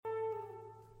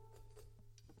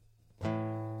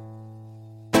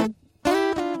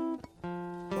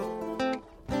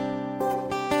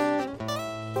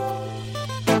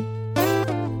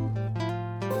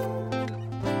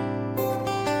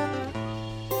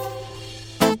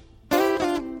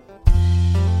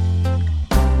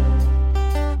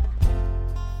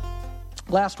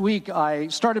Last week, I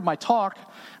started my talk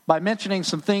by mentioning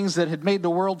some things that had made the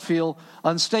world feel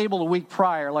unstable the week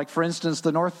prior, like, for instance,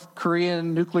 the North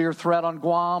Korean nuclear threat on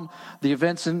Guam, the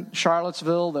events in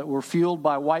Charlottesville that were fueled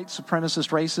by white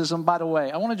supremacist racism. By the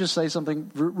way, I want to just say something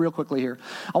real quickly here.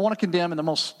 I want to condemn in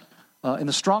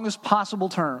the strongest possible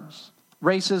terms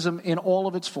racism in all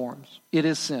of its forms. It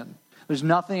is sin. There's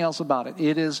nothing else about it.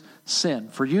 It is sin.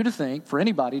 For you to think, for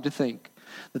anybody to think,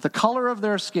 that the color of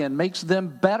their skin makes them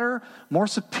better, more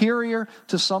superior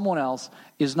to someone else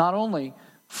is not only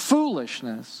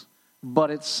foolishness,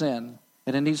 but it's sin,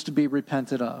 and it needs to be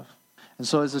repented of. And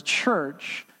so as a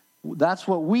church, that's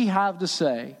what we have to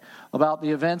say about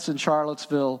the events in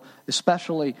Charlottesville,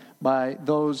 especially by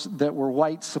those that were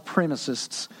white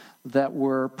supremacists that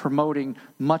were promoting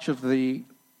much of the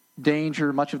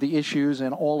danger, much of the issues,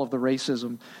 and all of the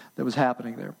racism that was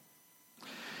happening there.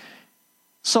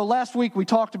 So last week we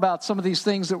talked about some of these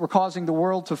things that were causing the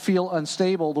world to feel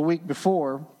unstable the week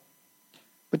before.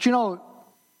 But you know,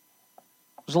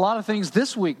 there's a lot of things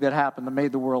this week that happened that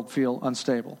made the world feel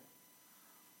unstable.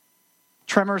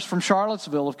 Tremors from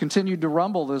Charlottesville have continued to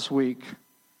rumble this week.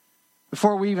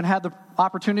 Before we even had the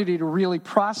opportunity to really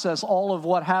process all of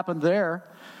what happened there,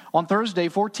 on Thursday,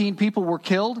 14 people were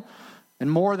killed and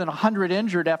more than 100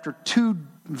 injured after two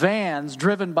vans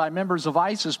driven by members of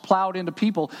ISIS plowed into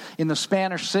people in the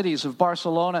Spanish cities of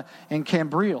Barcelona and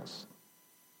Cambrils.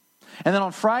 And then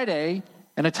on Friday,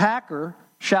 an attacker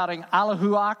shouting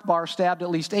Allahu Akbar stabbed at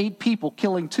least 8 people,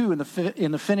 killing 2 in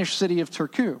the Finnish city of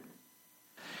Turku.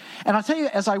 And I'll tell you,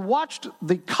 as I watched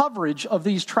the coverage of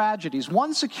these tragedies,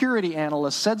 one security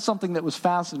analyst said something that was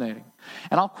fascinating.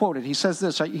 And I'll quote it. He says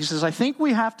this. He says, "I think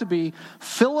we have to be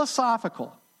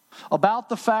philosophical about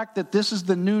the fact that this is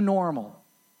the new normal,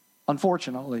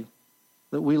 unfortunately,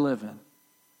 that we live in."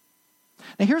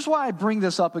 Now, here's why I bring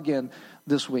this up again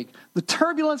this week. The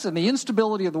turbulence and the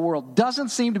instability of the world doesn't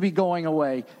seem to be going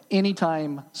away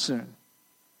anytime soon.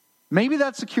 Maybe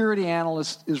that security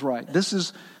analyst is right.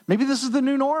 Maybe this is the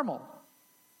new normal.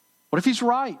 What if he's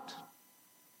right?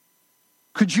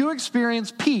 Could you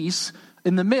experience peace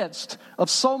in the midst of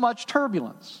so much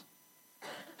turbulence?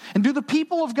 And do the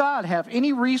people of God have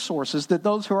any resources that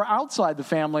those who are outside the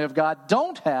family of God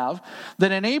don't have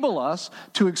that enable us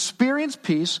to experience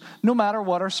peace no matter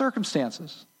what our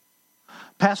circumstances?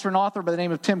 Pastor and author by the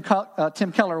name of Tim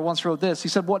Keller once wrote this. He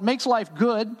said, "What makes life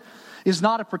good is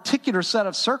not a particular set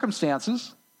of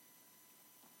circumstances,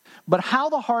 but how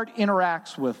the heart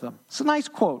interacts with them." It's a nice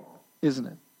quote, isn't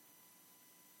it?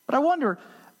 But I wonder,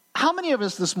 how many of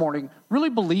us this morning really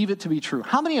believe it to be true?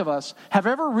 How many of us have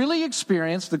ever really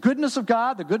experienced the goodness of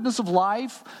God, the goodness of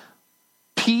life,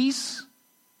 peace,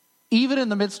 even in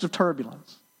the midst of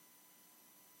turbulence?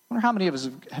 I wonder how many of us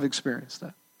have experienced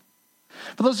that.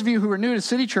 For those of you who are new to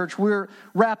City Church, we're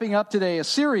wrapping up today a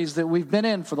series that we've been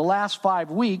in for the last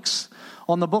 5 weeks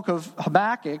on the book of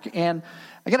Habakkuk. And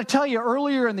I got to tell you,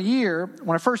 earlier in the year,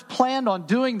 when I first planned on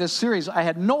doing this series, I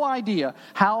had no idea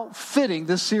how fitting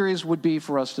this series would be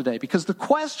for us today. Because the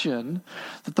question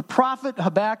that the prophet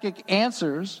Habakkuk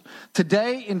answers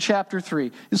today in chapter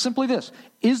 3 is simply this: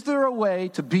 is there a way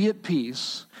to be at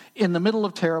peace in the middle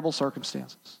of terrible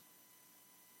circumstances?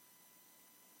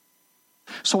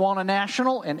 So on a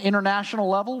national and international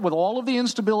level, with all of the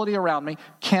instability around me,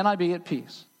 can I be at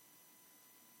peace?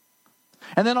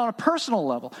 And then on a personal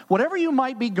level, whatever you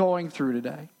might be going through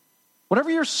today, whatever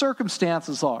your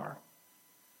circumstances are,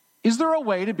 is there a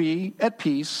way to be at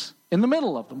peace in the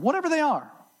middle of them, whatever they are?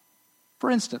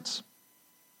 For instance,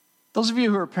 those of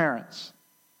you who are parents,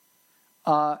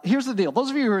 here's the deal. Those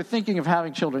of you who are thinking of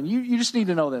having children, you just need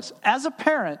to know this. As a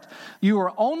parent, you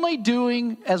are only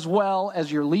doing as well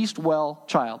as your least well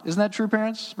child. Isn't that true,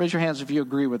 parents? Raise your hands if you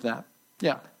agree with that.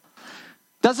 Yeah.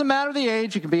 Doesn't matter the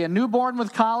age. It can be a newborn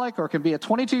with colic, or it can be a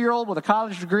 22-year-old with a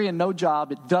college degree and no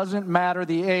job. It doesn't matter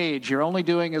the age. You're only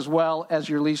doing as well as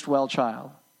your least well child.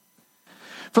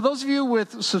 For those of you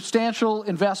with substantial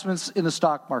investments in the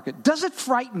stock market, does it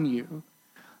frighten you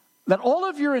that all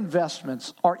of your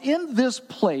investments are in this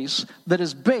place that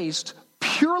is based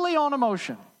purely on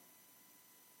emotion?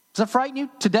 Does that frighten you?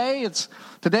 Today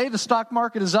the stock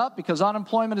market is up because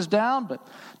unemployment is down, but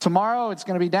tomorrow it's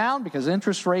going to be down because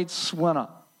interest rates went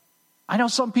up. I know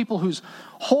some people whose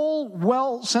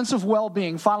whole sense of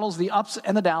well-being follows the ups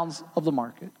and the downs of the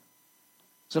market.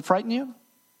 Does it frighten you?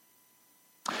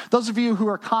 Those of you who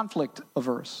are conflict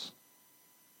averse,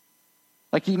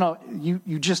 like,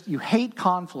 you hate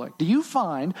conflict. Do you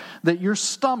find that your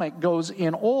stomach goes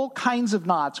in all kinds of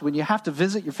knots when you have to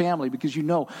visit your family because you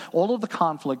know all of the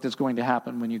conflict that's going to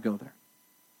happen when you go there?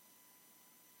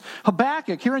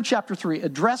 Habakkuk, here in chapter 3,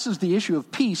 addresses the issue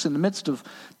of peace in the midst of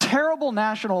terrible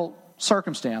national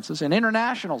circumstances and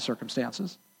international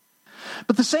circumstances.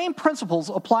 But the same principles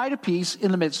apply to peace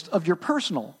in the midst of your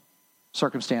personal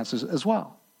circumstances as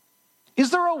well.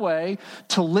 Is there a way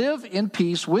to live in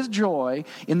peace with joy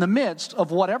in the midst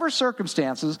of whatever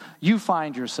circumstances you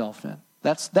find yourself in?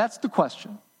 That's the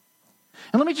question.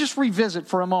 And let me just revisit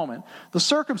for a moment the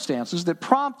circumstances that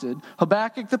prompted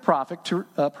Habakkuk the prophet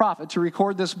to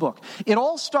record this book. It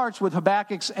all starts with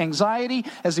Habakkuk's anxiety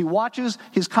as he watches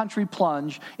his country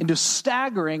plunge into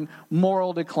staggering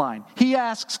moral decline. He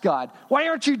asks God, "Why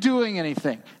aren't you doing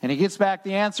anything?" And he gets back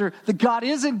the answer that God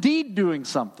is indeed doing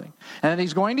something, and that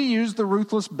he's going to use the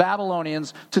ruthless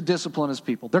Babylonians to discipline his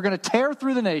people. They're going to tear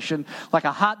through the nation like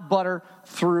a hot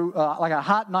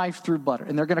knife through butter,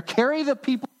 and they're going to carry the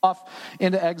people off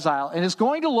into exile, and it's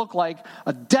going to look like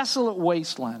a desolate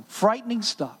wasteland. Frightening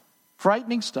stuff.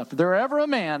 If there were ever a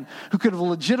man who could have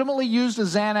legitimately used a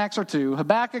Xanax or two,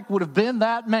 Habakkuk would have been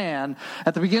that man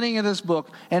at the beginning of this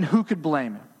book, and who could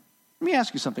blame him? Let me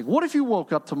ask you something. What if you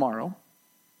woke up tomorrow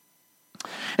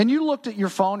and you looked at your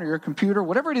phone or your computer,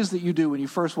 whatever it is that you do when you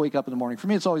first wake up in the morning? For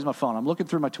me, it's always my phone. I'm looking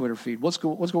through my Twitter feed. What's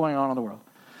going on in the world?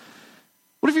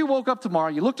 What if you woke up tomorrow,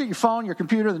 you looked at your phone, your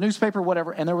computer, the newspaper,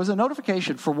 whatever, and there was a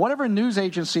notification for whatever news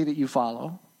agency that you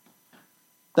follow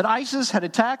that ISIS had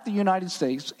attacked the United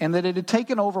States and that it had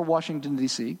taken over Washington,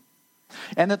 D.C.,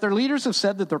 and that their leaders have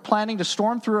said that they're planning to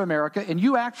storm through America, and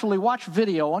you actually watch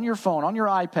video on your phone, on your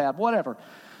iPad, whatever.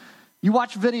 You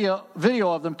watch video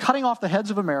of them cutting off the heads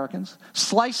of Americans,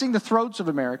 slicing the throats of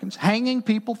Americans, hanging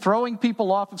people, throwing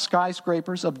people off of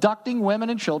skyscrapers, abducting women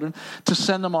and children to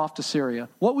send them off to Syria.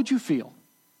 What would you feel?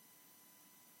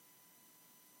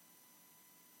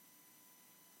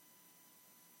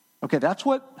 Okay, that's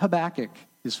what Habakkuk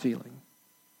is feeling.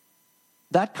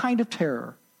 That kind of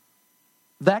terror,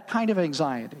 that kind of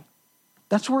anxiety.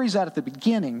 That's where he's at the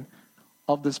beginning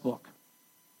of this book.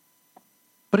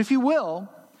 But if you will,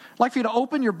 I'd like for you to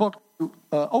open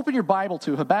your Bible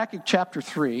to Habakkuk chapter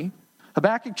 3.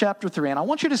 Habakkuk chapter 3, and I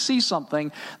want you to see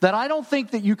something that I don't think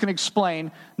that you can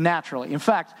explain naturally. In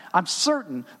fact, I'm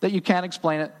certain that you can't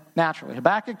explain it naturally.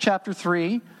 Habakkuk chapter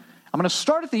 3, I'm going to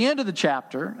start at the end of the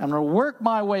chapter. I'm going to work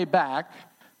my way back.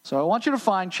 So I want you to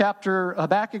find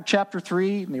Habakkuk chapter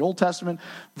 3 in the Old Testament,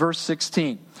 verse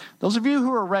 16. Those of you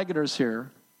who are regulars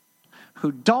here,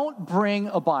 who don't bring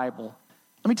a Bible,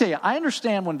 let me tell you, I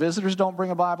understand when visitors don't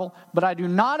bring a Bible, but I do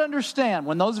not understand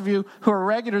when those of you who are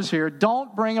regulars here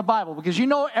don't bring a Bible, because you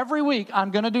know every week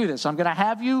I'm going to do this. I'm going to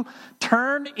have you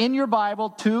turn in your Bible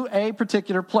to a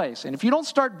particular place. And if you don't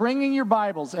start bringing your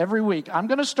Bibles every week, I'm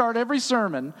going to start every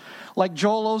sermon like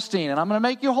Joel Osteen, and I'm going to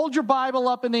make you hold your Bible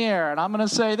up in the air, and I'm going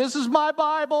to say, "This is my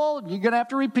Bible." You're going to have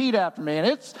to repeat after me,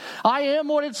 and I am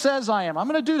what it says I am. I'm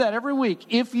going to do that every week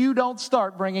if you don't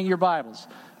start bringing your Bibles.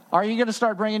 Are you going to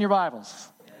start bringing your Bibles?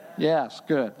 Yes,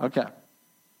 good. Okay.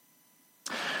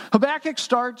 Habakkuk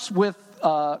starts with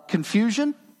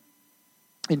confusion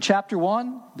in chapter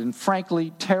 1, then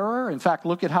frankly terror. In fact,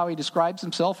 look at how he describes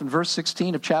himself in verse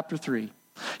 16 of chapter 3.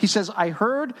 He says, "I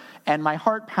heard and my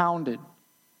heart pounded.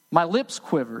 My lips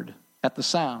quivered at the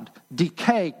sound.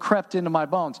 Decay crept into my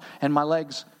bones and my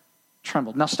legs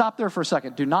trembled." Now stop there for a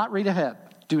second. Do not read ahead.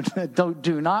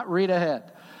 Do not read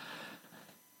ahead.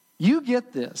 You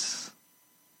get this,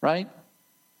 right?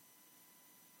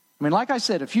 I mean, like I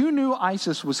said, if you knew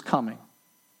ISIS was coming,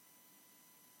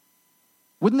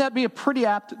 wouldn't that be a pretty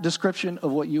apt description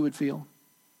of what you would feel?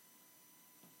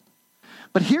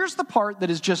 But here's the part that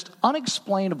is just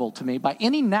unexplainable to me by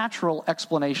any natural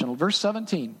explanation. Verse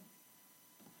 17.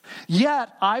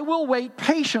 "Yet I will wait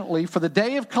patiently for the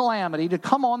day of calamity to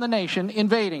come on the nation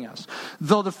invading us.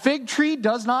 Though the fig tree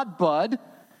does not bud,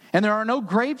 and there are no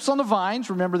grapes on the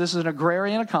vines," remember this is an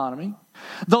agrarian economy,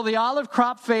 "though the olive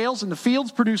crop fails and the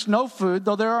fields produce no food,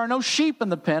 though there are no sheep in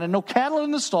the pen and no cattle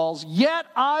in the stalls, yet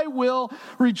I will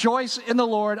rejoice in the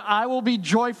Lord. I will be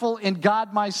joyful in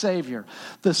God my Savior.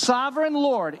 The sovereign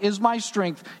Lord is my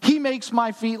strength. He makes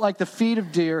my feet like the feet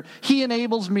of deer. He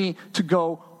enables me to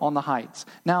go on the heights."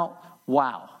 Now,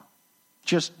 wow.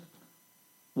 Just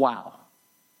wow.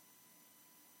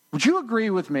 Would you agree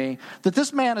with me that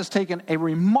this man has taken a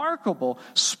remarkable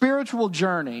spiritual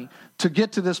journey to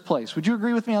get to this place? Would you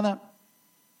agree with me on that?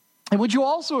 And would you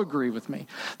also agree with me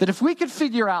that if we could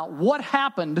figure out what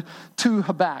happened to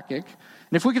Habakkuk,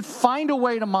 and if we could find a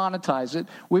way to monetize it,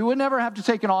 we would never have to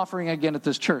take an offering again at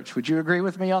this church? Would you agree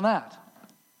with me on that?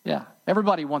 Yeah,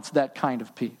 everybody wants that kind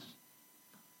of peace.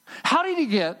 How did he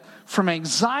get from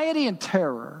anxiety and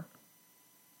terror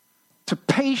to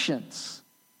patience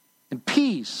and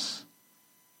peace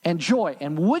and joy.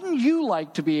 And wouldn't you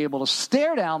like to be able to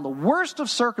stare down the worst of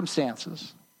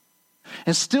circumstances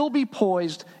and still be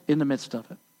poised in the midst of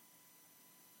it?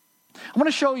 I want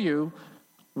to show you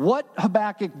what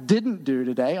Habakkuk didn't do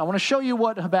today. I want to show you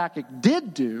what Habakkuk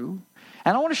did do,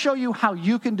 and I want to show you how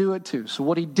you can do it too. So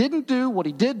what he didn't do, what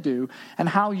he did do, and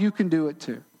how you can do it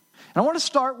too. And I want to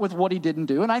start with what he didn't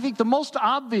do. And I think the most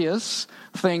obvious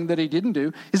thing that he didn't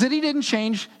do is that he didn't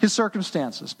change his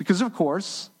circumstances. Because, of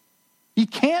course, he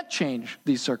can't change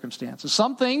these circumstances.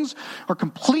 Some things are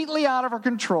completely out of our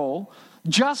control,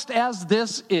 just as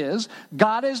this is.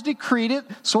 God has decreed it,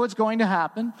 so it's going to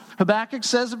happen. Habakkuk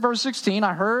says in verse 16,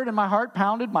 I heard and my heart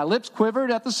pounded, my lips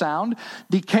quivered at the sound,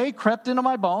 decay crept into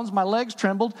my bones, my legs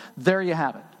trembled. There you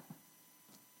have it.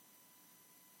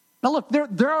 Now look,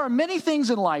 there are many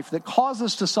things in life that cause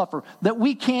us to suffer that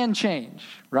we can change,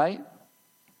 right?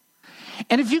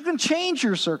 And if you can change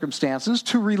your circumstances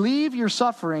to relieve your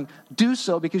suffering, do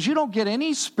so, because you don't get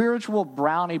any spiritual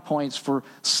brownie points for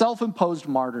self-imposed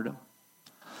martyrdom.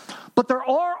 But there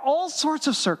are all sorts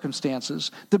of circumstances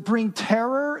that bring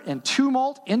terror and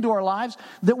tumult into our lives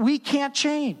that we can't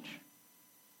change.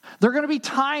 There are going to be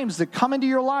times that come into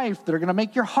your life that are going to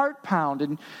make your heart pound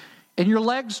and your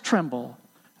legs tremble.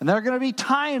 And there are going to be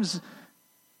times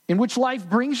in which life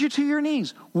brings you to your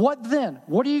knees. What then?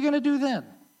 What are you going to do then?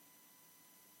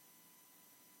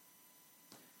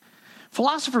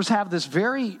 Philosophers have this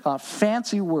very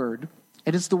fancy word,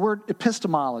 and it's the word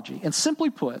epistemology. And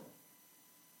simply put,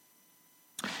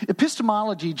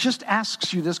 epistemology just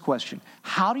asks you this question: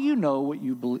 how do you know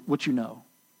what you know?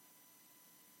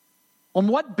 On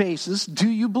what basis do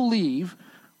you believe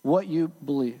what you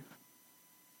believe?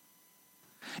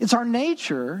 It's our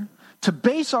nature to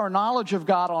base our knowledge of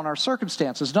God on our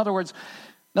circumstances. In other words,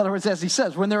 as he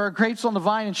says, when there are grapes on the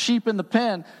vine and sheep in the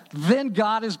pen, then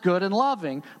God is good and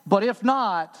loving. But if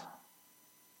not,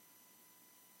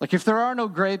 like if there are no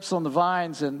grapes on the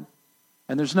vines and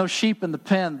there's no sheep in the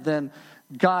pen, then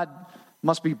God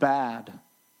must be bad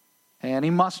and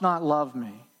he must not love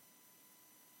me.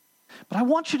 But I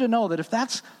want you to know that if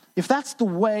that's the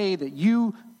way that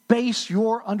you base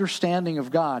your understanding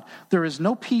of God, there is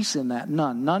no peace in that,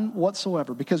 none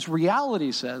whatsoever, because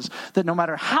reality says that no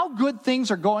matter how good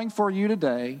things are going for you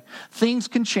today, things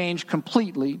can change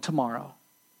completely tomorrow.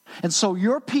 And so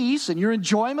your peace and your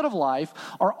enjoyment of life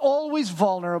are always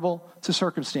vulnerable to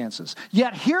circumstances.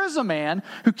 Yet here's a man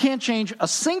who can't change a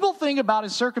single thing about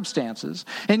his circumstances,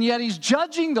 and yet he's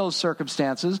judging those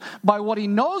circumstances by what he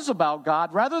knows about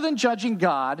God rather than judging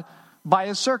God by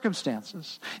his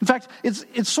circumstances. In fact,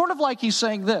 it's sort of like he's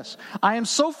saying this: I am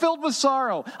so filled with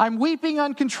sorrow, I'm weeping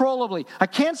uncontrollably, I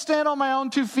can't stand on my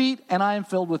own 2 feet, and I am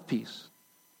filled with peace.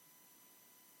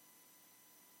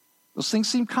 Those things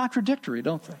seem contradictory,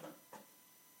 don't they?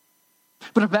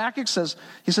 But Habakkuk says,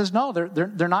 no,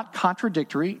 they're not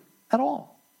contradictory at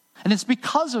all. And it's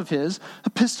because of his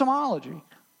epistemology.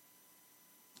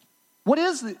 What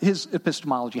is his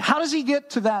epistemology? How does he get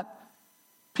to that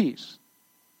peace?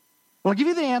 Well, I'll give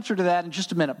you the answer to that in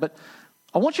just a minute, but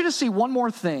I want you to see one more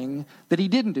thing that he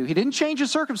didn't do. He didn't change his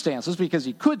circumstances because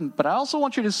he couldn't, but I also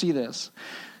want you to see this,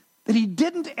 that he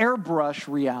didn't airbrush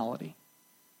reality.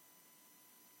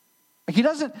 He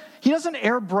doesn't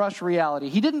airbrush reality.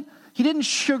 He didn't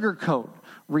sugarcoat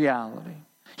reality.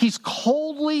 He's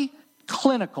coldly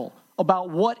clinical about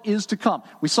what is to come.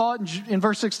 We saw it in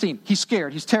verse 16. He's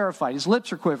scared. He's terrified. His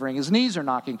lips are quivering. His knees are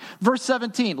knocking. Verse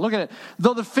 17, look at it.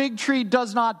 Though the fig tree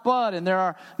does not bud and there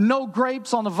are no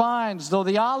grapes on the vines, though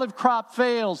the olive crop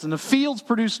fails and the fields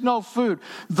produce no food,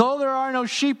 though there are no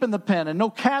sheep in the pen and no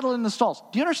cattle in the stalls.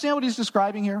 Do you understand what he's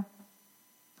describing here?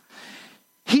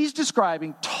 He's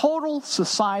describing total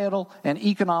societal and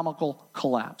economical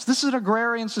collapse. This is an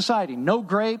agrarian society. No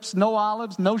grapes, no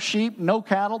olives, no sheep, no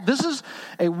cattle. This is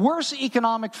a worse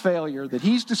economic failure that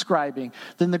he's describing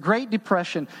than the Great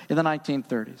Depression in the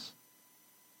 1930s.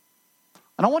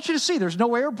 And I want you to see there's no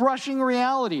airbrushing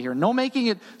reality here, no making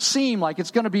it seem like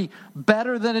it's going to be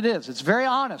better than it is. It's very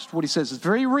honest what he says. It's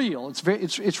very real.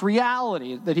 It's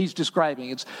reality that he's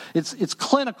describing. It's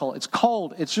clinical. It's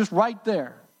cold. It's just right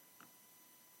there.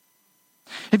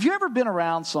 Have you ever been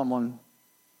around someone,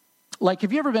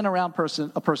 have you ever been around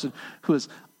a person who is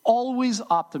always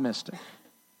optimistic?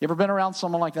 You ever been around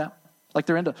someone like that? Like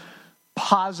they're into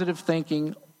positive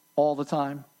thinking all the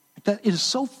time? That is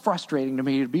so frustrating to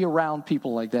me to be around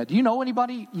people like that. Do you know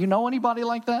anybody?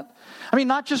 Like that? I mean,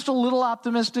 not just a little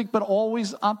optimistic, but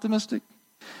always optimistic.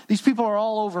 These people are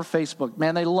all over Facebook.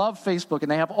 Man, they love Facebook,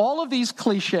 and they have all of these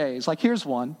cliches. Like, here's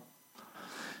one.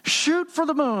 Shoot for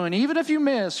the moon. Even if you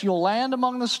miss, you'll land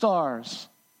among the stars.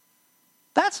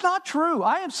 That's not true.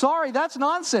 I am sorry, that's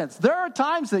nonsense. There are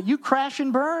times that you crash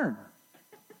and burn.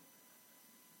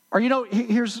 Or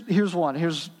here's one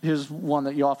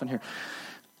that you often hear.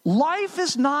 Life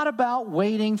is not about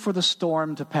waiting for the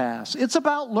storm to pass. It's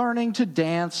about learning to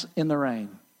dance in the rain.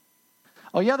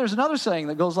 Oh yeah, there's another saying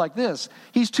that goes like this.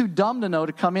 He's too dumb to know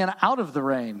to come in out of the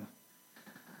rain.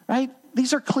 Right?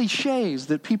 These are cliches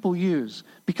that people use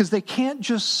because they can't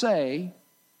just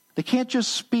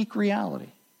speak reality.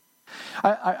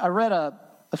 I read a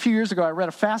few years ago, I read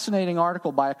a fascinating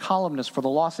article by a columnist for the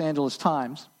Los Angeles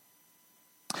Times.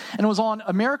 And it was on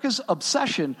America's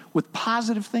obsession with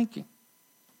positive thinking.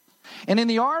 And in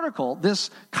the article, this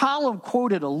column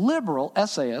quoted a liberal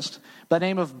essayist by the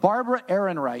name of Barbara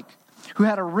Ehrenreich, who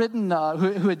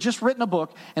had just written a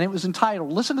book, and it was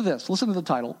entitled, listen to the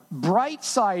title,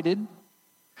 Bright-Sided: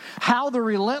 How the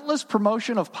Relentless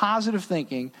Promotion of Positive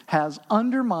Thinking Has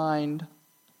Undermined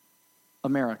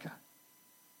America.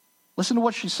 Listen to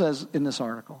what she says in this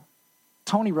article.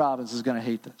 Tony Robbins is going to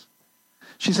hate this.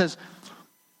 She says,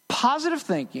 positive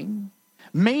thinking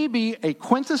may be a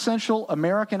quintessential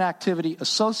American activity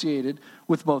associated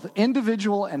with both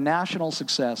individual and national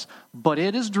success, but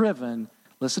it is driven,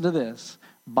 listen to this,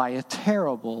 by a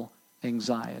terrible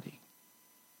anxiety.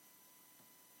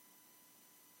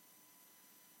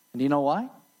 And do you know why?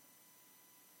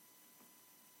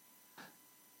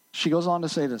 She goes on to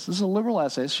say this. This is a liberal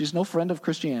essayist. She's no friend of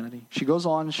Christianity. She goes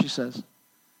on and she says,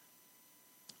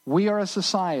 we are a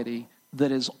society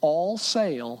that is all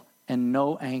sail and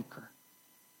no anchor.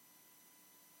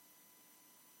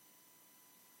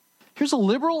 Here's a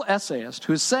liberal essayist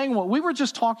who is saying what we were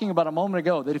just talking about a moment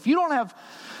ago, that if you don't have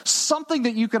something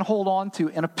that you can hold on to,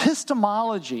 an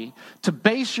epistemology to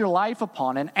base your life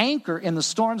upon, an anchor in the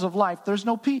storms of life, there's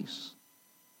no peace.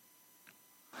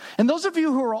 And those of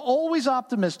you who are always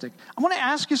optimistic, I want to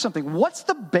ask you something. What's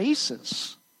the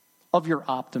basis of your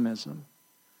optimism?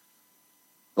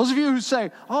 Those of you who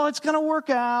say, oh, it's going to work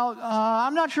out,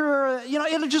 I'm not sure,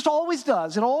 it just always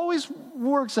does. It always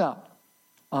works out.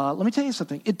 Let me tell you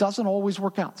something. It doesn't always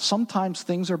work out. Sometimes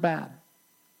things are bad.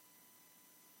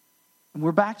 And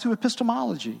we're back to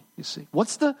epistemology, you see.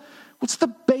 What's the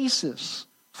basis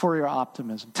for your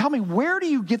optimism? Tell me, where do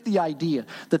you get the idea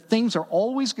that things are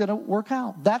always going to work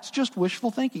out? That's just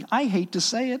wishful thinking. I hate to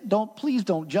say it. Please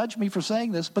don't judge me for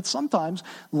saying this, but sometimes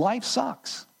life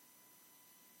sucks.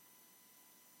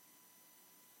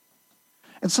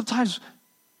 And sometimes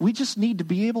we just need to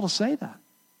be able to say that.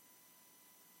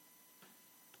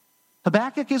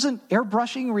 Habakkuk isn't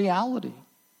airbrushing reality.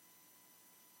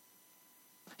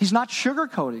 He's not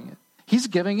sugarcoating it. He's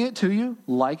giving it to you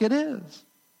like it is.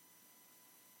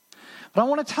 But I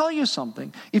want to tell you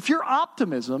something. If your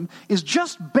optimism is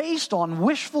just based on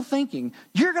wishful thinking,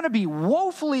 you're going to be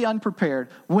woefully unprepared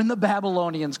when the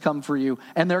Babylonians come for you,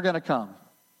 and they're going to come.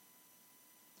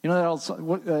 You know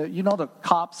the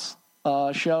Cops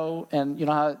show, and you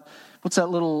know how, what's that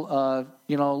little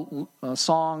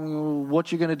song?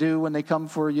 What you going to do when they come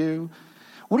for you?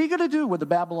 What are you going to do when the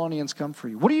Babylonians come for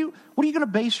you? What are you going to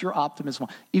base your optimism on?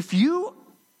 If you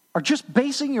are just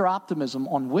basing your optimism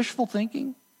on wishful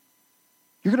thinking,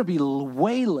 you're going to be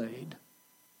waylaid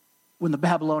when the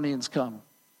Babylonians come,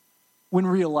 when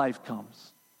real life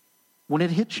comes, when it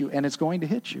hits you, and it's going to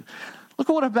hit you. Look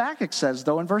at what Habakkuk says,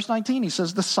 though, in verse 19. He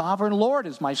says, the sovereign Lord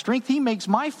is my strength. He makes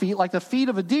my feet like the feet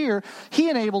of a deer. He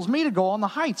enables me to go on the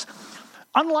heights.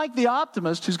 Unlike the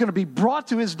optimist who's going to be brought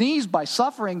to his knees by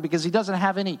suffering because he doesn't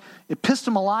have any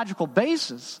epistemological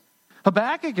basis,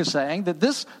 Habakkuk is saying that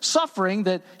this suffering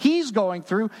that he's going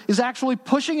through is actually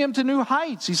pushing him to new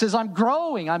heights. He says, I'm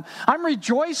growing. I'm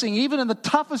rejoicing even in the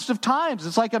toughest of times.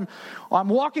 It's like I'm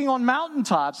walking on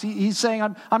mountaintops. He's saying,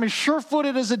 I'm as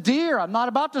sure-footed as a deer. I'm not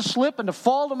about to slip and to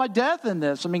fall to my death in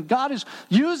this. I mean, God is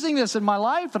using this in my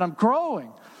life, and I'm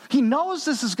growing. He knows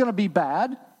this is going to be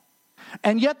bad,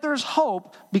 and yet there's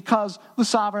hope because the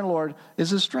sovereign Lord is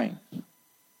his strength.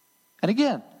 And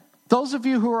again, those of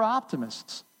you who are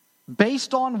optimists,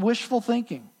 based on wishful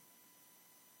thinking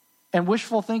and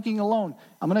wishful thinking alone,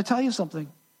 I'm going to tell you something.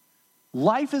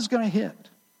 Life is going to hit,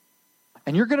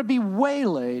 and you're going to be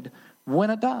waylaid when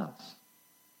it does.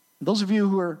 Those of you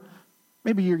who are,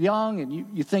 maybe you're young and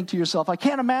you think to yourself, I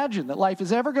can't imagine that life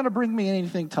is ever going to bring me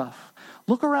anything tough.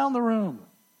 Look around the room.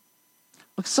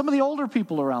 Look at some of the older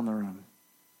people around the room.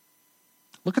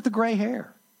 Look at the gray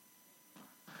hair.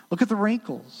 Look at the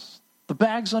wrinkles. The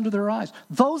bags under their eyes.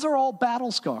 Those are all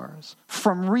battle scars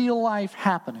from real life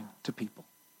happening to people.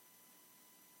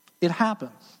 It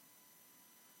happens.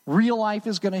 Real life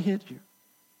is going to hit you.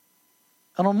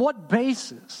 And on what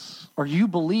basis are you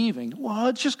believing, well,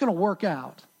 it's just going to work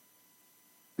out?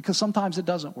 Because sometimes it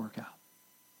doesn't work out.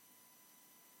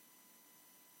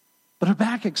 But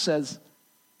Habakkuk says,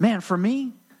 man, for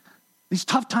me, these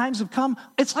tough times have come.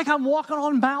 It's like I'm walking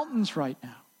on mountains right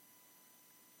now.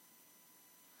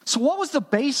 So what was the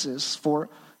basis for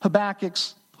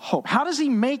Habakkuk's hope? How does he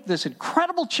make this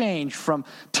incredible change from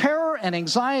terror and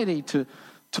anxiety to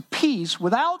peace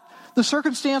without the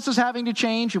circumstances having to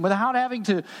change and without having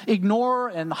to ignore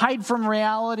and hide from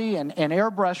reality and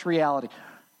airbrush reality?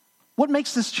 What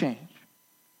makes this change?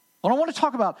 Well, I want to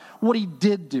talk about what he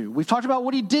did do. We've talked about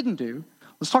what he didn't do.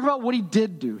 Let's talk about what he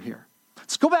did do here.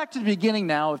 Let's go back to the beginning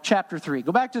now of chapter 3.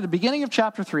 Go back to the beginning of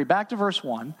chapter 3, back to verse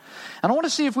 1. And I want to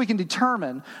see if we can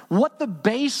determine what the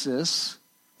basis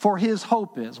for his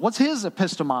hope is. What's his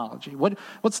epistemology?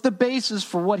 What's the basis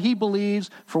for what he believes,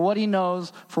 for what he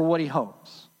knows, for what he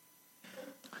hopes?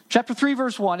 Chapter 3,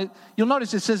 verse 1, you'll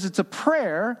notice it says it's a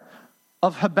prayer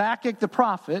of Habakkuk the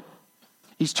prophet.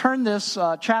 He's turned this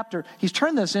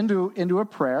into a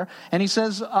prayer, and he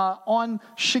says on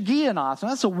Shigionoth.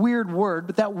 And that's a weird word,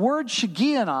 but that word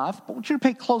Shigionoth, I want you to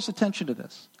pay close attention to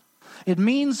this. It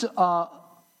means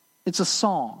it's a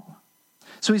song.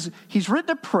 So he's written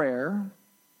a prayer,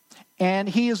 and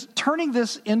he is turning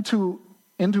this into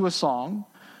a song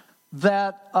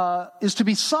that is to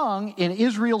be sung in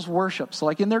Israel's worship. So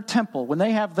like in their temple, when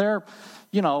they have their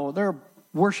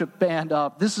worship band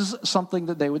up, this is something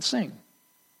that they would sing.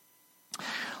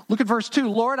 Look at verse 2.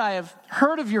 Lord, I have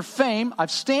heard of your fame. I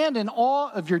stand in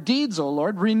awe of your deeds, O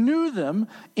Lord. Renew them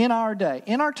in our day.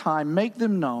 In our time, make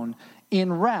them known.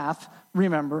 In wrath,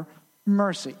 remember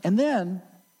mercy. And then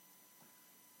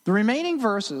the remaining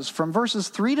verses, from verses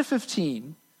 3 to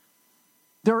 15,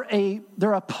 they're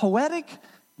a poetic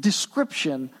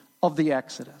description of the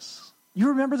Exodus. You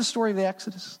remember the story of the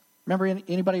Exodus?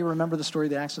 Anybody remember the story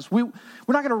of the Exodus? We're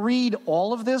not going to read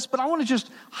all of this, but I want to just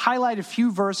highlight a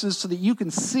few verses so that you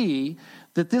can see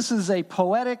that this is a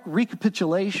poetic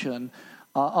recapitulation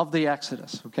of the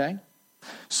Exodus, okay?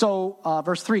 So,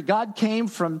 verse 3, God came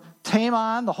from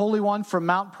Teman, the Holy One, from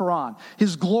Mount Paran.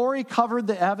 His glory covered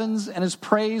the heavens, and his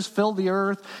praise filled the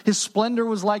earth. His splendor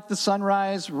was like the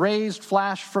sunrise, rays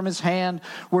flashed from his hand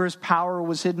where his power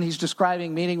was hidden. He's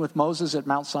describing meeting with Moses at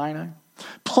Mount Sinai.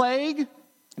 Plague.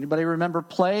 Anybody remember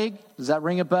plague? Does that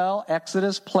ring a bell?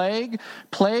 Exodus, plague.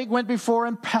 Plague went before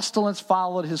him. Pestilence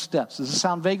followed his steps. Does this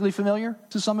sound vaguely familiar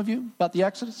to some of you about the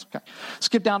Exodus? Okay.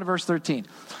 Skip down to verse 13. It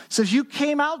says, you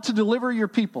came out to deliver your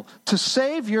people, to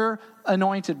save your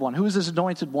anointed one. Who was this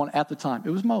anointed one at the time?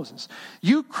 It was Moses.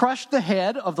 You crushed the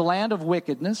head of the land of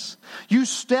wickedness. You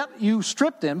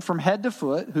stripped him from head to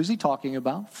foot. Who's he talking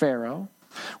about? Pharaoh.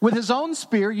 With his own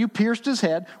spear, you pierced his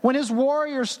head. When his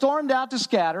warriors stormed out to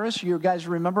scatter us, you guys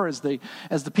remember as the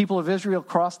people of Israel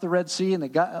crossed the Red Sea and they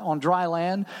got on dry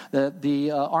land,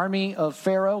 the army of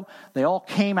Pharaoh, they all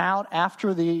came out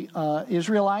after the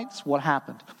Israelites. What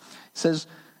happened? It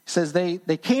says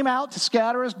they came out to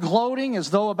scatter us, gloating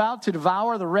as though about to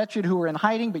devour the wretched who were in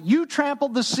hiding. But you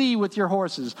trampled the sea with your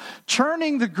horses,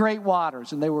 churning the great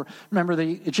waters. And remember,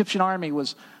 the Egyptian army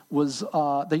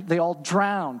they all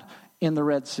drowned in the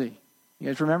Red Sea. You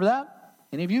guys remember that?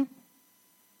 Any of you?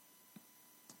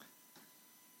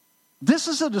 This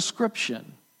is a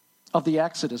description of the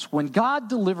Exodus when God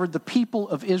delivered the people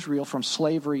of Israel from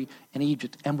slavery in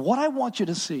Egypt. And what I want you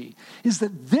to see is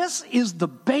that this is the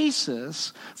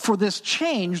basis for this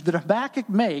change that Habakkuk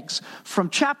makes from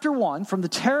chapter 1, from the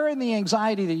terror and the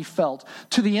anxiety that he felt,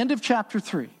 to the end of chapter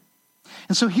 3.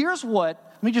 And so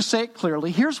let me just say it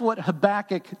clearly, here's what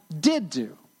Habakkuk did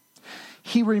do.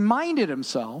 He reminded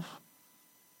himself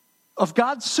of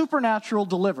God's supernatural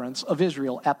deliverance of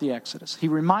Israel at the Exodus. He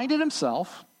reminded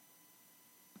himself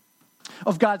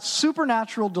of God's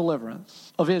supernatural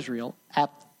deliverance of Israel at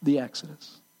the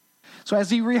Exodus. So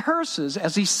as he rehearses,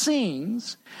 as he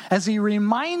sings, as he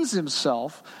reminds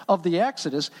himself of the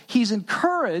Exodus, he's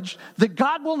encouraged that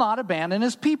God will not abandon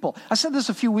his people. I said this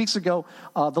a few weeks ago.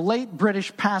 The late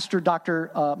British pastor,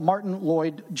 Dr. Martin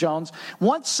Lloyd-Jones,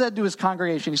 once said to his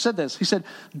congregation, he said this, he said,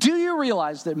 do you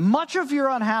realize that much of your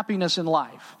unhappiness in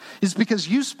life is because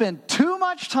you spend too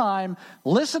much time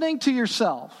listening to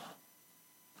yourself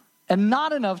and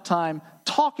not enough time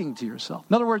talking to yourself?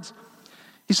 In other words,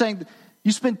 he's saying,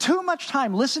 you spend too much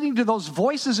time listening to those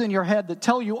voices in your head that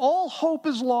tell you all hope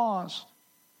is lost,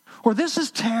 or this is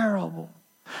terrible,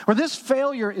 or this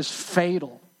failure is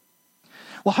fatal.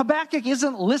 Well, Habakkuk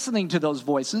isn't listening to those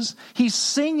voices. He's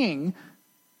singing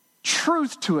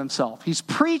truth to himself. He's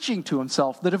preaching to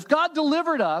himself that if God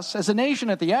delivered us as a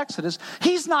nation at the Exodus,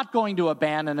 he's not going to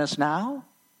abandon us now.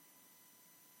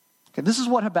 Okay, this is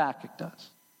what Habakkuk does.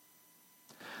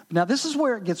 Now, this is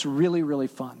where it gets really, really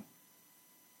fun.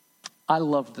 I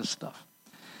love this stuff.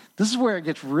 This is where it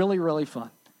gets really, really fun.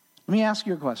 Let me ask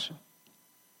you a question.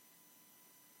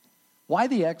 Why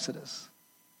the Exodus?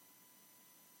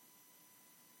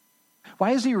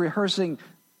 Why is he rehearsing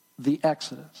the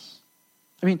Exodus?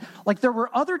 I mean, like there were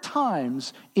other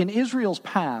times in Israel's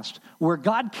past where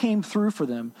God came through for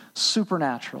them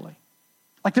supernaturally.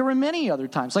 Like there were many other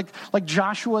times, like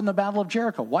Joshua in the Battle of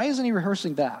Jericho. Why isn't he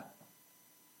rehearsing that?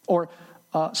 Or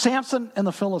Samson and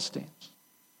the Philistines.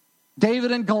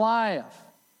 David and Goliath.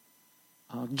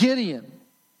 Gideon.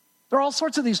 There are all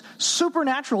sorts of these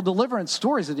supernatural deliverance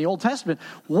stories in the Old Testament.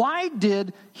 Why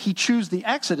did he choose the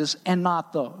Exodus and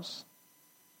not those?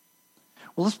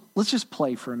 Well, let's just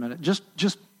play for a minute.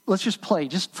 Let's just play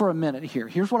just for a minute here.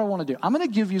 Here's what I want to do. I'm going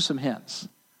to give you some hints.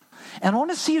 And I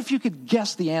want to see if you could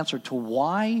guess the answer to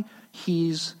why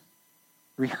he's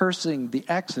rehearsing the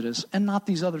Exodus and not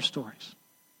these other stories.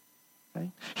 Okay?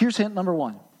 Here's hint number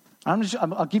one.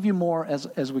 I'll give you more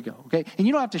as we go. Okay? And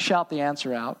you don't have to shout the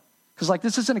answer out, because like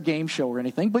this isn't a game show or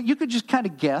anything, but you could just kind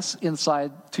of guess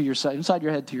inside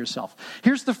your head to yourself.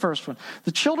 Here's the first one.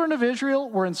 The children of Israel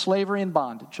were in slavery and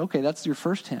bondage. Okay, that's your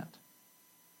first hint.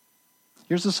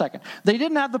 Here's the second. They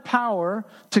didn't have the power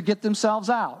to get themselves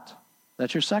out.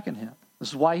 That's your second hint. This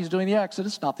is why he's doing the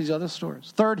Exodus, not these other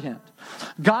stories. Third hint.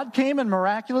 God came and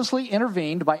miraculously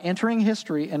intervened by entering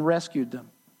history and rescued them.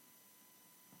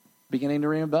 Beginning to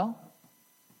ring a bell?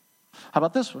 How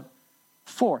about this one?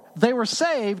 4. They were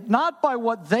saved not by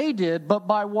what they did, but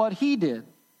by what he did.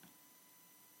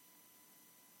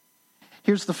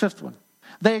 Here's the fifth one.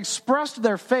 They expressed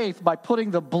their faith by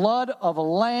putting the blood of a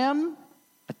lamb,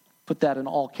 I put that in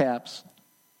all caps,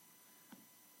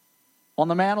 on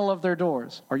the mantle of their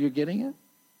doors. Are you getting it?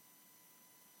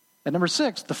 And number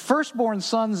 6, the firstborn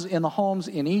sons in the homes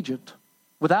in Egypt,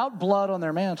 without blood on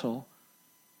their mantle,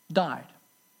 died.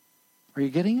 Are you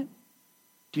getting it?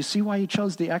 Do you see why he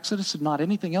chose the Exodus and not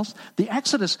anything else? The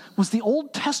Exodus was the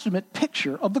Old Testament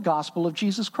picture of the gospel of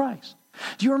Jesus Christ.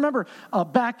 Do you remember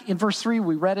back in verse 3,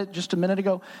 we read it just a minute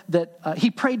ago, that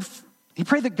he prayed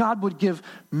that God would give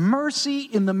mercy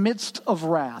in the midst of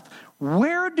wrath.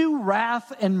 Where do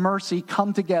wrath and mercy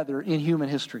come together in human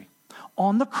history?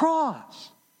 On the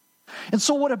cross. And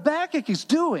so what Habakkuk is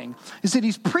doing is that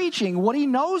he's preaching what he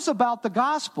knows about the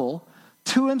gospel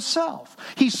to himself.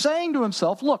 He's saying to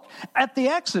himself, look, at the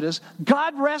Exodus,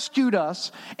 God rescued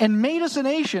us and made us a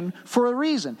nation for a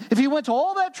reason. If he went to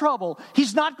all that trouble,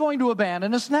 he's not going to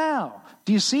abandon us now.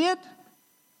 Do you see it?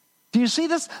 Do you see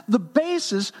this? The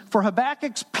basis for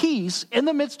Habakkuk's peace in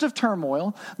the midst of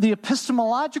turmoil, the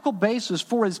epistemological basis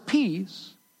for his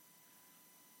peace,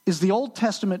 is the Old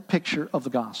Testament picture of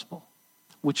the gospel,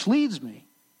 which leads me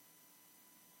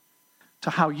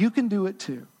to how you can do it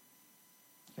too.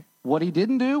 What he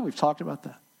didn't do, we've talked about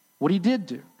that. What he did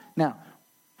do. Now,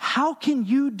 how can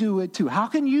you do it too? How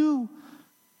can you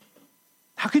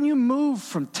move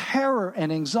from terror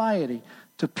and anxiety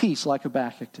to peace like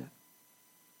Habakkuk did?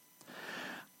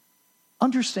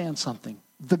 Understand something.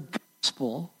 The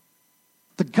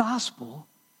gospel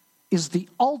is the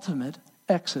ultimate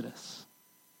exodus.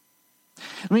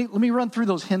 Let me run through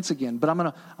those hints again, but I'm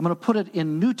gonna put it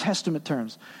in New Testament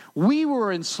terms. We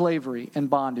were in slavery and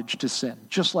bondage to sin,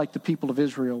 just like the people of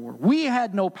Israel were. We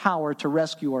had no power to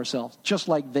rescue ourselves, just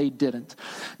like they didn't.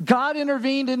 God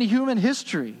intervened in human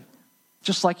history,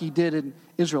 just like he did in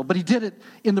Israel, but he did it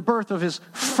in the birth of his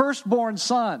firstborn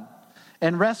son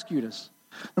and rescued us.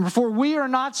 Number 4, we are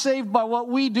not saved by what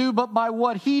we do, but by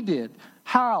what he did.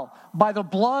 How? By the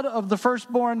blood of the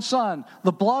firstborn son,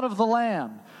 the blood of the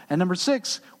lamb. And number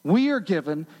 6, we are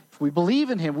given, if we believe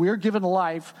in him, we are given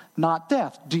life, not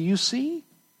death. Do you see?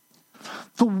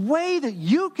 The way that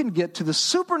you can get to the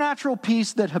supernatural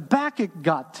peace that Habakkuk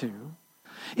got to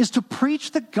is to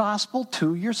preach the gospel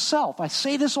to yourself. I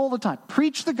say this all the time.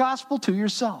 Preach the gospel to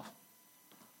yourself.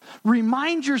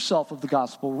 Remind yourself of the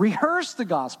gospel. Rehearse the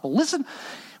gospel. Listen,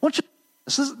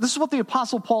 this is what the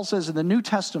Apostle Paul says in the New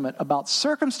Testament about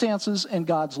circumstances and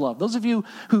God's love. Those of you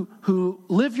who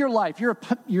live your life,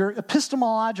 your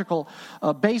epistemological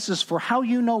basis for how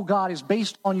you know God is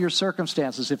based on your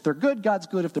circumstances. If they're good, God's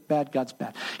good. If they're bad, God's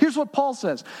bad. Here's what Paul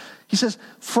says. He says,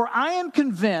 "For I am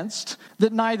convinced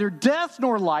that neither death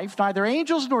nor life, neither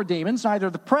angels nor demons, neither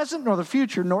the present nor the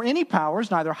future, nor any powers,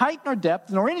 neither height nor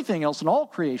depth, nor anything else in all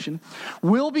creation,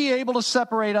 will be able to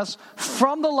separate us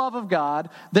from the love of God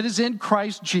that is in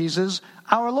Christ Jesus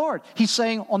our Lord." He's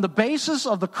saying on the basis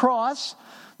of the cross,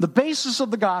 the basis of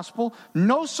the gospel,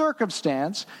 no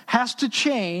circumstance has to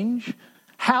change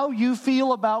how you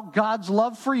feel about God's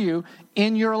love for you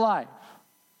in your life.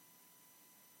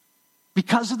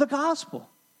 Because of the gospel.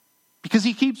 Because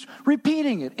he keeps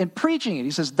repeating it and preaching it.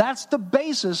 He says that's the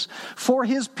basis for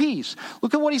his peace.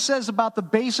 Look at what he says about the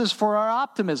basis for our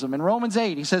optimism in Romans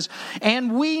 8. He says,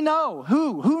 and we know,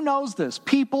 who knows this?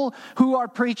 People who are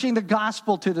preaching the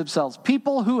gospel to themselves.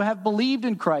 People who have believed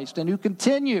in Christ and who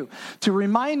continue to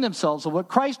remind themselves of what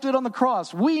Christ did on the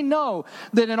cross. We know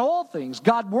that in all things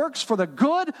God works for the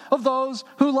good of those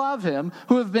who love him,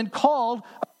 who have been called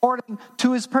according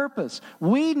to his purpose.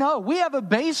 We know, we have a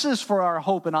basis for our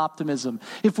hope and optimism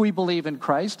if we believe in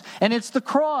Christ, and it's the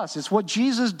cross. It's what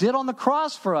Jesus did on the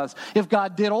cross for us. If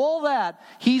God did all that,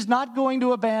 he's not going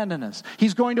to abandon us.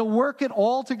 He's going to work it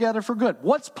all together for good.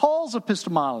 What's Paul's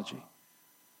epistemology?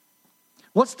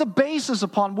 What's the basis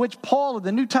upon which Paul in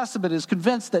the New Testament is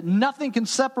convinced that nothing can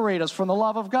separate us from the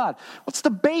love of God? What's the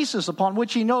basis upon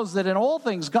which he knows that in all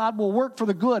things God will work for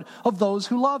the good of those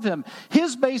who love him?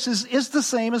 His basis is the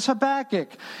same as Habakkuk.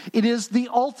 It is the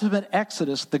ultimate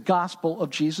exodus, the gospel of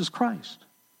Jesus Christ.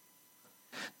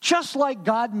 Just like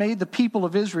God made the people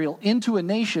of Israel into a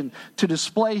nation to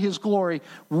display his glory,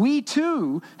 we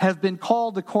too have been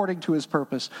called according to his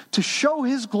purpose to show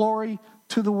his glory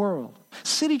to the world.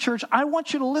 City Church, I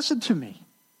want you to listen to me.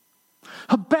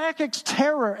 Habakkuk's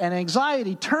terror and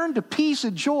anxiety turned to peace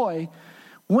and joy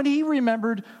when he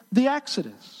remembered the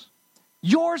Exodus.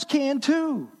 Yours can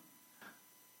too.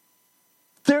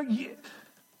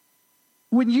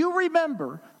 When you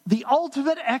remember the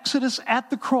ultimate Exodus at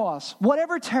the cross,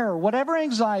 whatever terror, whatever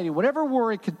anxiety, whatever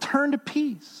worry can turn to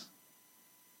peace.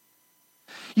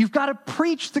 You've got to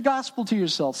preach the gospel to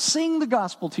yourself, sing the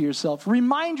gospel to yourself,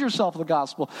 remind yourself of the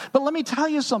gospel. But let me tell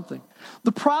you something.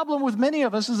 The problem with many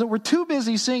of us is that we're too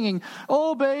busy singing,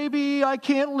 oh baby, I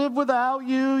can't live without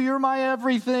you, you're my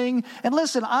everything. And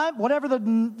listen, whatever the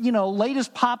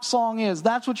latest pop song is,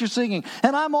 that's what you're singing.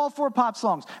 And I'm all for pop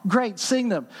songs. Great, sing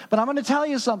them. But I'm going to tell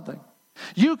you something.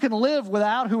 You can live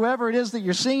without whoever it is that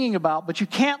you're singing about, but you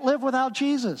can't live without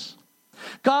Jesus.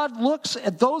 God looks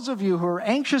at those of you who are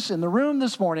anxious in the room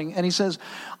this morning and he says,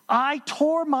 I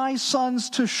tore my sons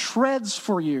to shreds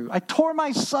for you. I tore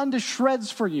my son to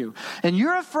shreds for you. And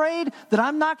you're afraid that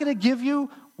I'm not going to give you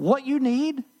what you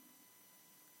need?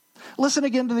 Listen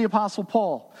again to the Apostle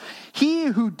Paul. He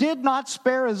who did not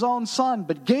spare his own son,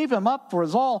 but gave him up for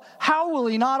us all, how will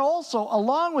he not also,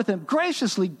 along with him,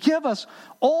 graciously give us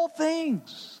all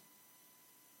things?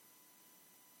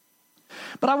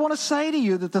 But I want to say to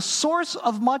you that the source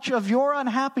of much of your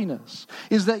unhappiness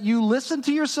is that you listen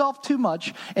to yourself too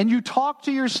much and you talk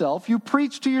to yourself, you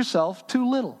preach to yourself too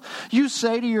little. You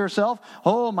say to yourself,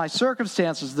 oh, my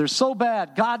circumstances, they're so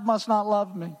bad, God must not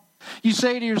love me. You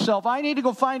say to yourself, I need to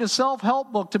go find a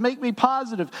self-help book to make me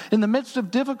positive in the midst of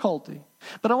difficulty.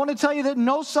 But I want to tell you that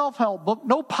no self-help book,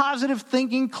 no positive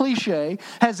thinking cliche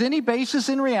has any basis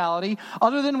in reality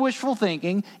other than wishful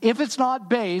thinking if it's not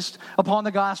based upon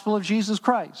the gospel of Jesus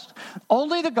Christ.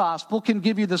 Only the gospel can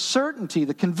give you the certainty,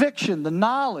 the conviction, the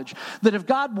knowledge that if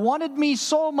God wanted me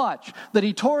so much that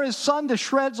he tore his son to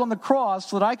shreds on the cross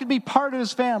so that I could be part of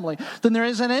his family, then there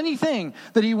isn't anything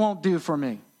that he won't do for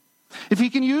me. If he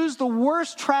can use the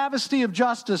worst travesty of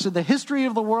justice in the history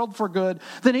of the world for good,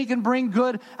 then he can bring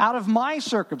good out of my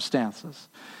circumstances.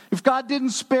 If God didn't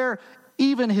spare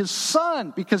even his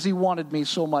son because he wanted me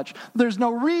so much, there's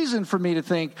no reason for me to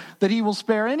think that he will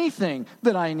spare anything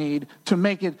that I need to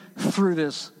make it through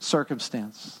this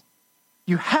circumstance.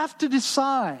 You have to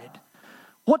decide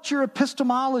what your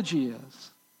epistemology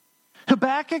is.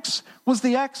 Habakkuk's was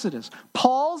the Exodus.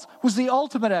 Paul's was the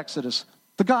ultimate Exodus,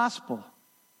 the gospel.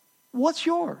 What's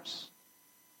yours?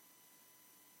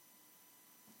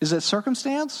 Is it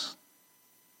circumstance?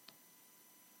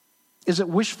 Is it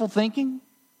wishful thinking?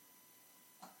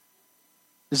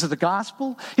 Is it the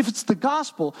gospel? If it's the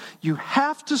gospel, you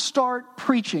have to start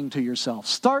preaching to yourself.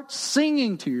 Start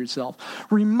singing to yourself,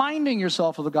 reminding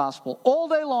yourself of the gospel all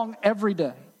day long, every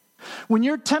day. When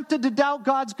you're tempted to doubt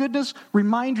God's goodness,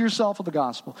 remind yourself of the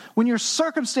gospel. When your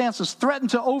circumstances threaten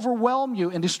to overwhelm you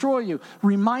and destroy you,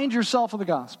 remind yourself of the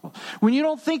gospel. When you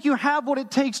don't think you have what it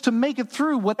takes to make it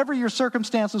through whatever your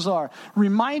circumstances are,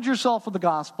 remind yourself of the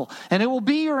gospel. And it will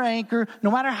be your anchor no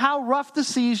matter how rough the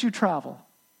seas you travel.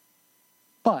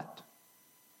 But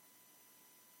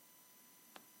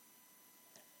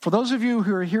for those of you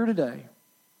who are here today,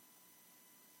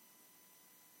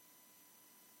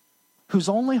 whose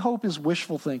only hope is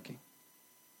wishful thinking.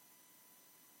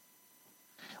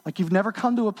 Like you've never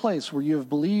come to a place where you have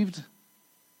believed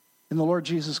in the Lord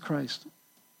Jesus Christ.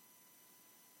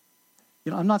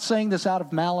 I'm not saying this out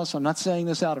of malice. I'm not saying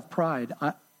this out of pride,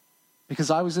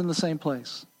 because I was in the same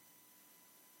place.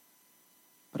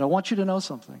 But I want you to know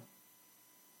something.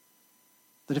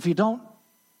 That if you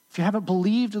haven't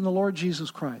believed in the Lord Jesus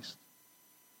Christ,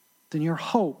 then your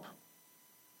hope,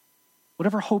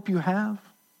 whatever hope you have,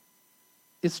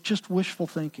 it's just wishful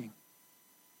thinking.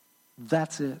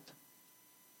 That's it.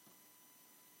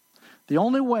 The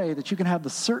only way that you can have the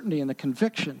certainty and the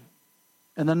conviction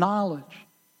and the knowledge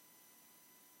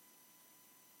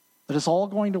that it's all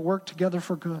going to work together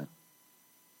for good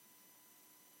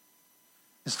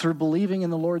is through believing in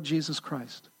the Lord Jesus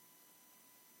Christ.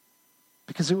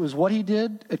 Because it was what he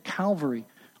did at Calvary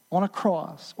on a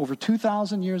cross over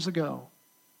 2,000 years ago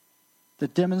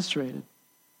that demonstrated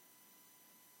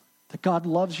that God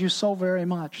loves you so very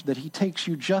much that he takes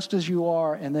you just as you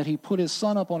are, and that he put his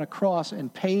son up on a cross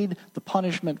and paid the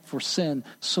punishment for sin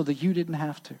so that you didn't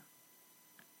have to.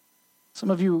 Some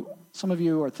of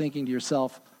you are thinking to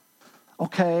yourself,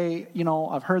 okay,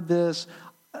 I've heard this.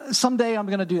 Someday I'm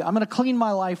going to do that. I'm going to clean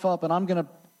my life up and I'm going to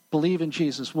believe in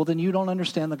Jesus. Well, then you don't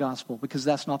understand the gospel, because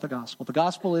that's not the gospel. The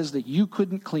gospel is that you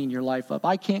couldn't clean your life up.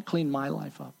 I can't clean my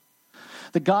life up.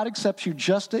 That God accepts you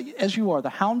just as you are, the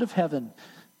hound of heaven.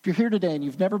 If you're here today and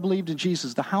you've never believed in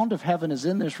Jesus, the hound of heaven is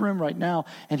in this room right now,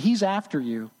 and he's after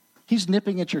you. He's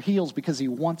nipping at your heels because he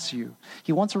wants you.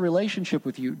 He wants a relationship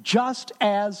with you just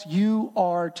as you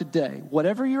are today.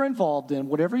 Whatever you're involved in,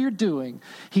 whatever you're doing,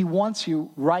 he wants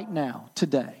you right now,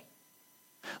 today.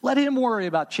 Let him worry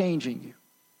about changing you.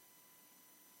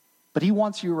 But he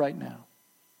wants you right now.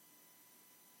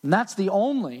 And that's the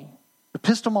only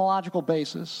epistemological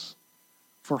basis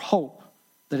for hope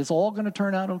that it's all going to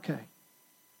turn out okay.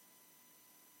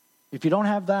 If you don't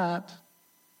have that,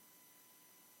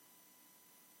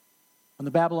 when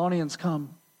the Babylonians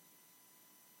come,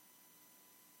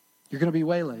 you're going to be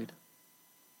waylaid.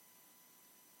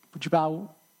 Would you bow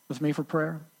with me for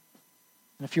prayer?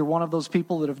 And if you're one of those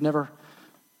people that have never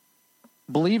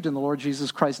believed in the Lord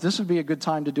Jesus Christ, this would be a good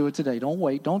time to do it today. Don't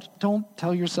wait. Don't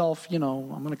tell yourself, I'm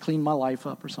going to clean my life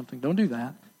up or something. Don't do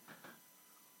that.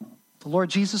 The Lord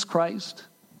Jesus Christ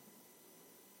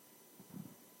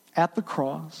at the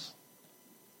cross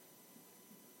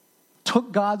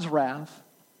took God's wrath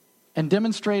and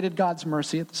demonstrated God's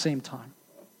mercy at the same time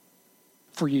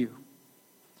for you.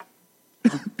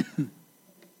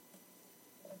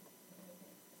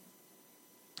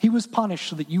 He was punished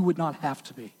so that you would not have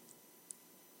to be.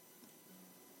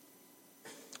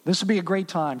 This would be a great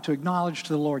time to acknowledge to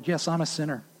the Lord, yes, I'm a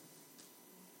sinner.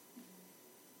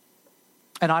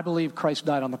 And I believe Christ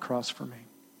died on the cross for me.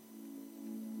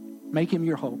 Make him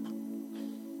your hope.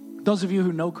 Those of you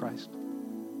who know Christ,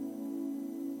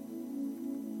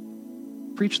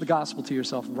 preach the gospel to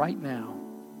yourself right now.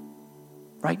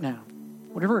 Right now.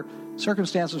 Whatever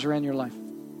circumstances are in your life,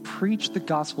 preach the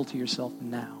gospel to yourself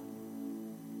now.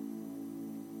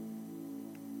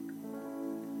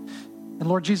 And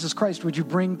Lord Jesus Christ, would you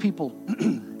bring people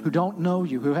who don't know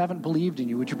you, who haven't believed in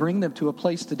you, would you bring them to a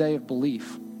place today of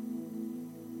belief?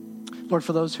 Lord,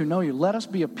 for those who know you, let us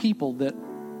be a people that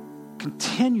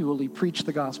continually preach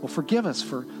the gospel. Forgive us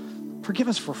for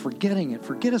forgetting it.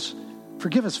 Forgive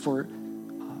us for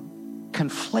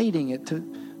conflating it, to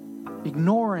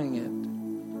ignoring it,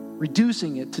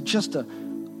 reducing it to just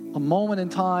a moment in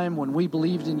time when we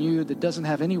believed in you that doesn't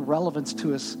have any relevance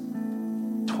to us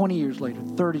 20 years later,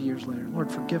 30 years later.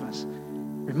 Lord, forgive us.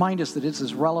 Remind us that it's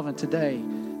as relevant today,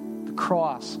 the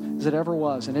cross, as it ever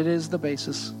was, and it is the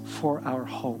basis for our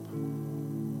hope.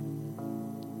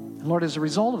 And Lord, as a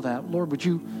result of that, Lord, would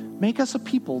you make us a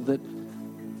people that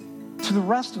to the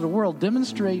rest of the world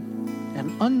demonstrate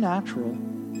an unnatural,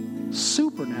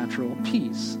 supernatural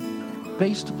peace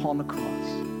based upon the cross.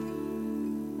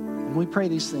 And we pray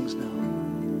these things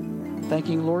now,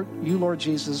 thanking Lord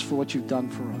Jesus, for what you've done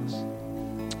for us.